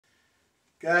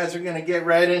Guys, we're going to get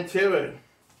right into it.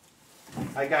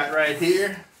 I got right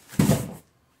here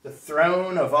the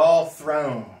throne of all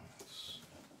thrones.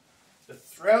 The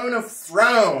throne of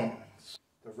thrones.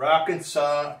 The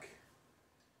Roc-N-Soc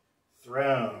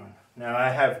throne. Now I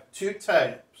have two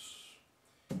types.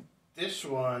 This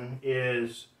one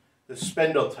is the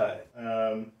spindle type.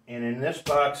 And in this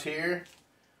box here,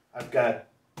 I've got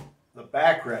the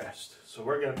backrest. So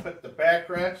we're going to put the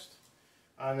backrest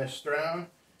on this throne.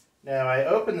 Now I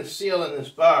opened the seal in this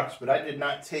box, but I did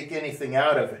not take anything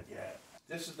out of it yet.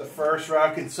 This is the first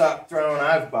Roc-N-Soc throne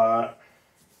I've bought.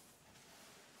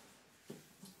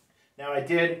 Now I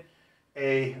did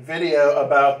a video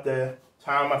about the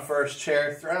Tama first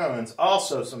chair thrones.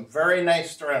 Also some very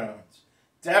nice thrones.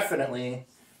 Definitely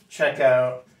check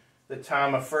out the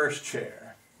Tama first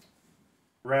chair.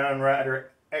 Round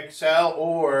Rider XL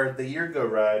or the Yurgo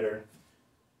Rider.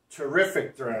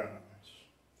 Terrific thrones.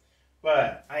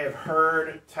 But I have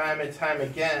heard time and time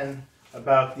again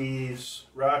about these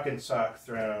Roc-N-Soc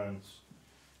thrones.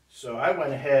 So I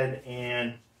went ahead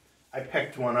and I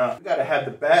picked one up. You gotta have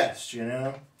the best, you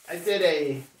know. I did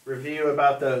a review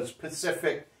about those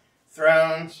Pacific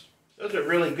thrones. Those are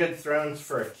really good thrones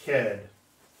for a kid,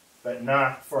 but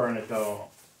not for an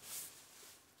adult.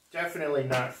 Definitely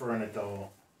not for an adult.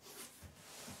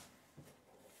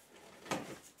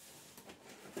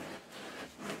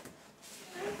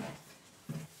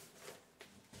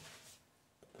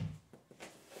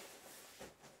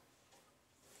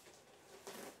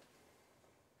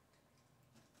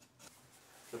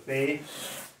 The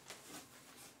base.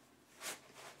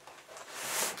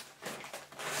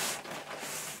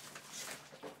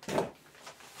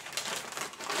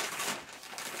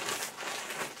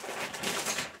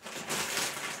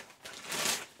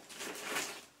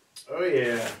 Oh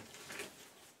yeah,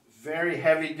 very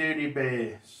heavy duty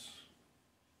base.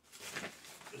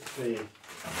 This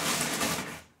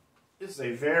is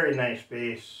a very nice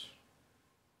base.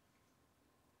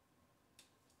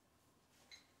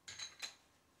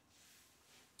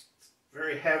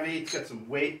 Very heavy, it's got some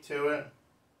weight to it.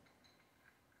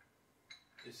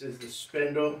 This is the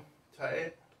spindle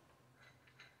type.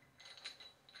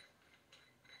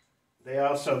 They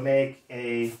also make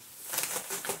a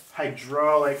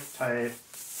hydraulic type.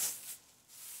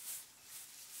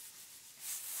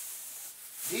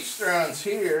 These thrones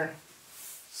here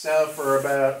sell for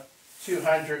about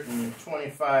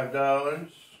 $225.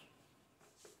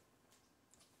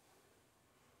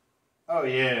 Oh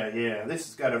yeah. This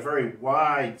has got a very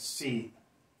wide seat.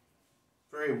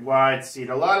 Very wide seat.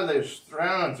 A lot of those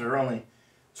thrones are only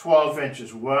 12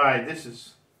 inches wide. This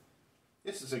is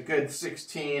a good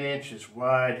 16 inches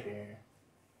wide here.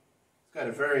 It's got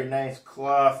a very nice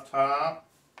cloth top.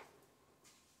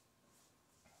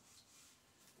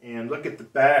 And look at the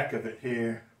back of it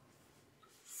here.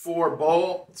 4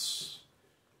 bolts.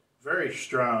 Very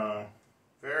strong.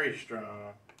 Very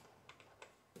strong.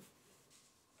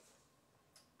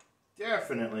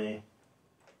 Definitely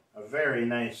a very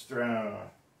nice throne.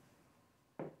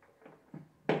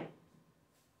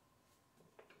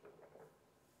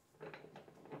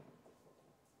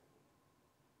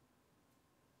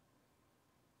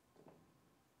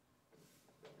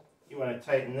 You want to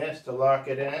tighten this to lock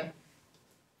it in.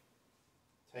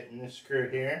 Tighten this screw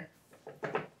here.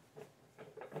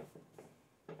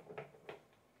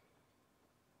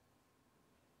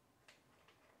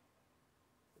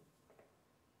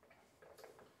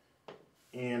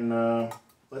 And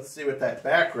let's see what that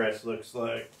backrest looks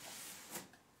like.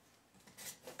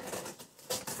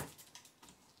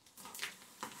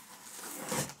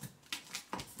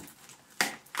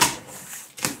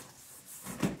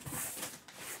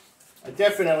 I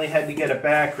definitely had to get a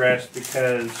backrest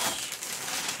because,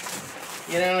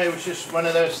 you know, it was just one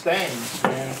of those things,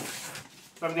 man.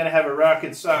 If I'm going to have a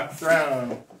Roc-N-Soc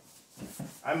throne,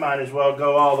 I might as well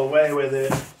go all the way with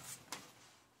it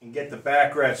and get the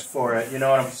backrest for it, you know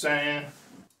what I'm saying?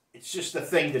 It's just a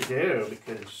thing to do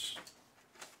because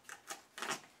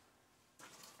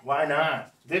why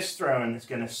not? This throne is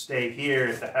going to stay here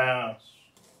at the house.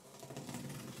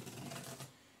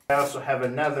 I also have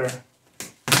a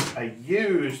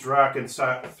used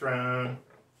Roc-N-Soc throne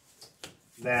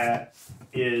that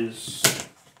is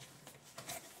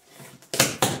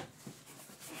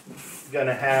going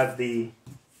to have the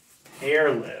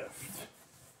airlift.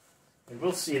 And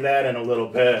we'll see that in a little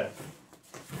bit.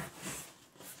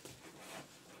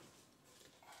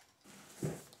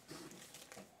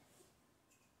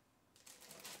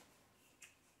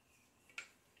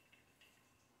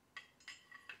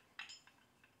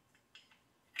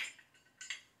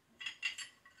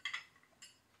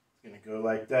 It's going to go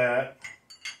like that.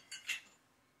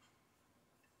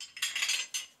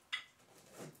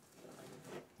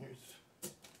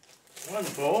 One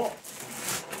bolt.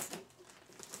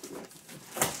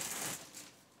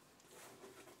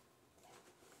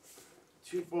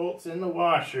 Two bolts in the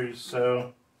washers,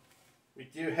 so we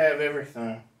do have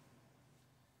everything.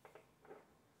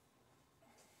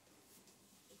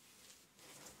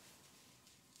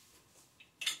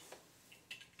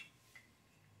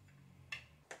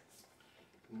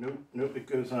 Nope, it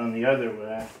goes on the other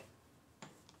way.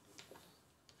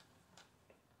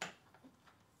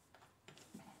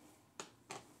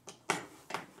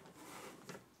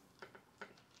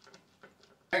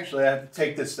 Actually, I have to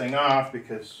take this thing off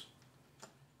because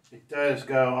it does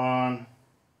go on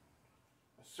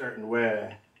a certain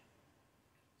way.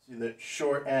 See that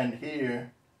short end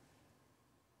here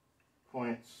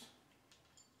points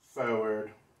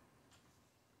forward.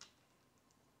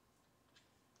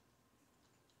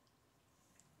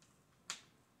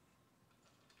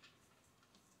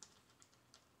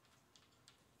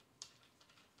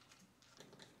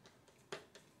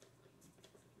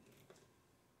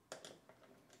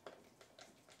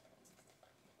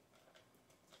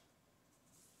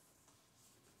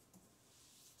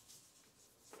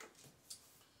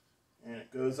 And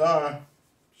it goes on,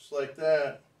 just like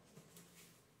that.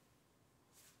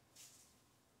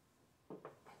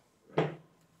 Let's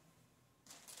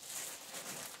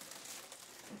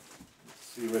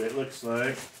see what it looks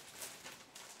like.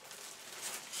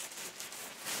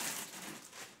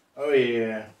 Oh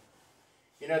yeah.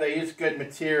 You know, they use good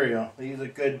material. They use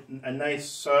a nice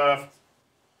soft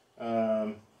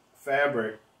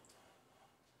fabric.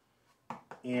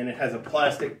 And it has a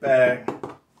plastic bag.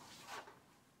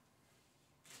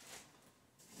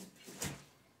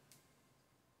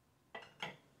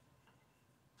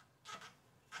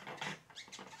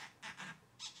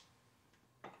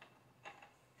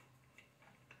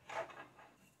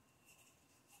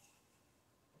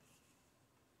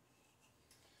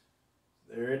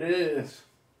 There it is.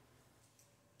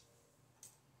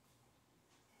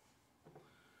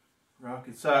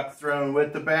 Roc-N-Soc throne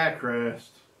with the backrest.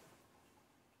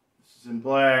 This is in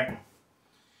black.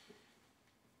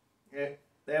 They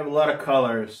have a lot of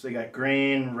colors. They got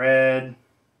green, red,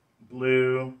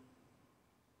 blue,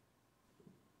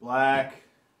 black.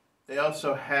 They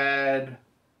also had,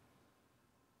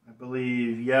 I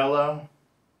believe, yellow.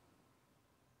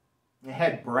 They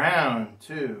had brown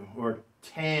too, or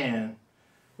tan,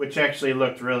 which actually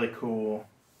looked really cool.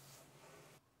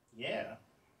 Yeah.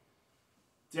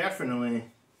 Definitely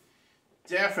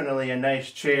a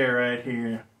nice chair right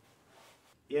here.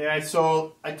 Yeah, I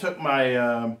took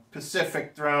my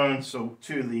Pacific throne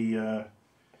to the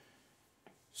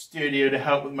studio to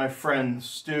help with my friend's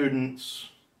students.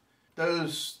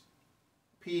 Those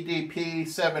PDP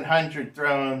 700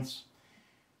 thrones,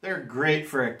 they're great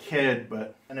for a kid,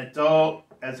 but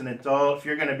as an adult, if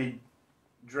you're going to be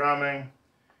drumming,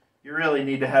 you really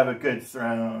need to have a good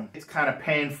throne. It's kind of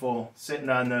painful sitting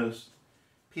on those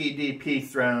PDP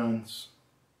thrones.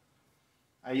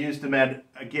 I used them at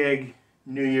a gig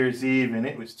New Year's Eve and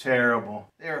it was terrible.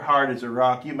 They were hard as a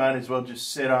rock. You might as well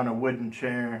just sit on a wooden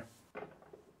chair.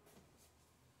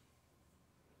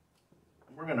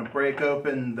 We're going to break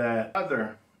open that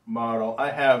other model.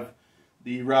 I have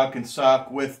the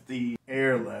Roc-N-Soc with the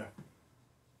airlift.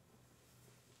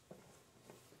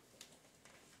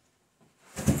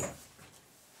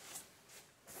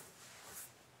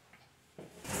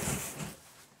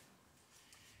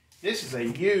 This is a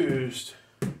used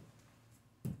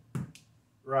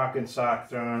Roc-N-Soc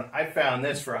throne. I found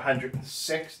this for $160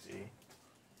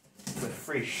 with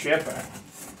free shipping.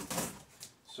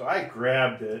 So I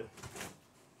grabbed it.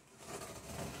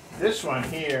 This one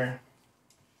here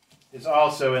is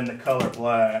also in the color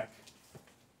black.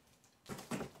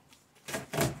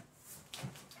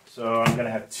 So I'm going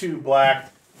to have two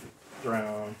black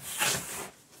thrones.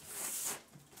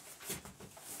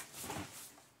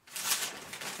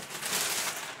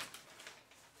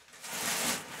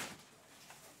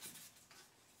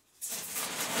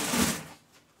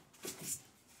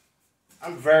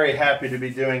 I'm very happy to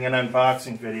be doing an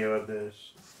unboxing video of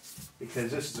this because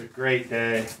this is a great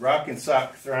day.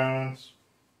 Roc-N-Soc thrones.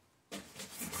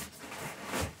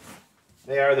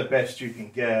 They are the best you can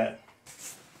get.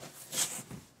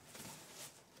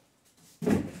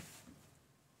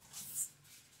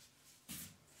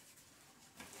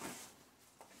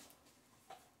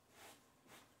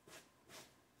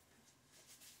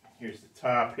 Here's the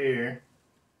top here.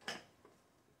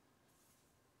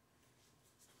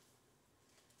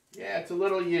 Yeah, it's a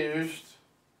little used.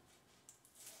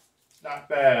 Not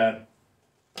bad.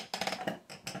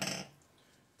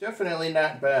 Definitely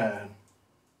not bad.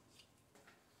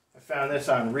 I found this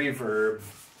on Reverb.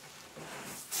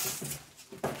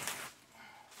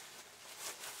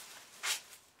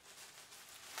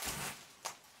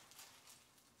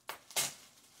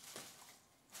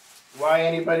 Why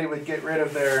anybody would get rid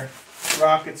of their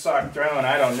Roc-N-Soc drone,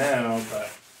 I don't know, but I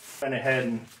went ahead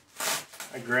and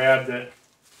I grabbed it.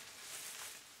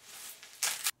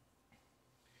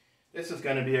 This is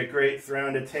going to be a great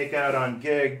drone to take out on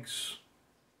gigs.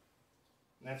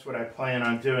 That's what I plan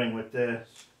on doing with this.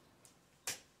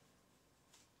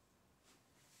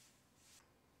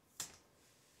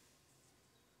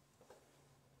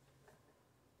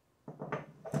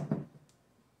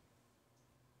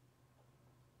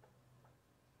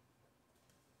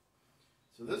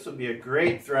 So this will be a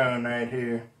great drone right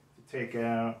here to take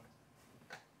out.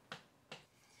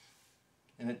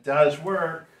 And it does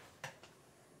work.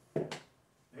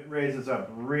 It raises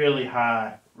up really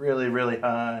high, really, really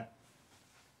high.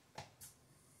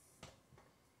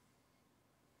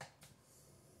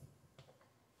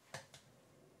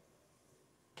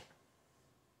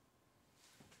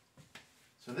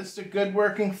 So this is a good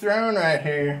working drone right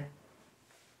here.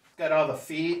 Got all the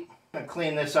feet. I'm going to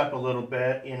clean this up a little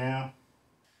bit, you know.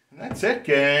 And that's it,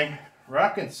 gang.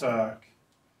 Roc-N-Soc.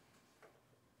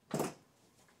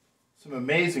 Some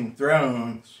amazing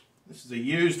drones. This is a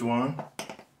used one.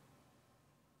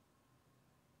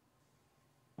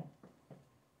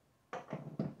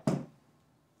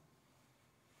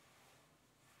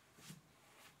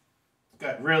 It's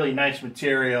got really nice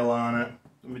material on it.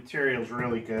 The material's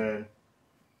really good.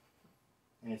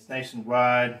 And it's nice and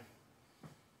wide.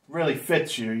 Really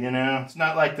fits you, you know. It's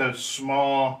not like those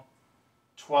small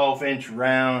 12-inch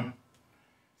round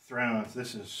drones.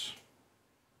 This is,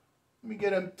 let me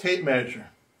get a tape measure.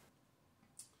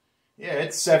 Yeah,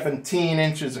 it's 17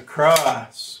 inches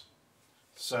across.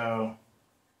 So,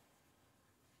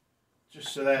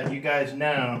 just so that you guys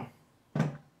know,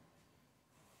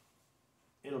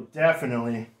 it'll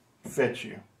definitely fit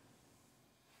you.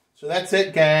 So that's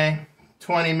it, gang.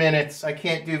 20 minutes. I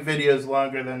can't do videos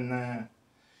longer than that.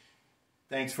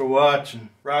 Thanks for watching.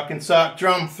 Roc-N-Soc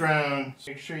drum throne.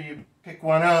 Make sure you pick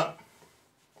one up.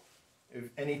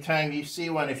 Anytime you see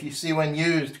one, if you see one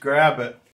used, grab it.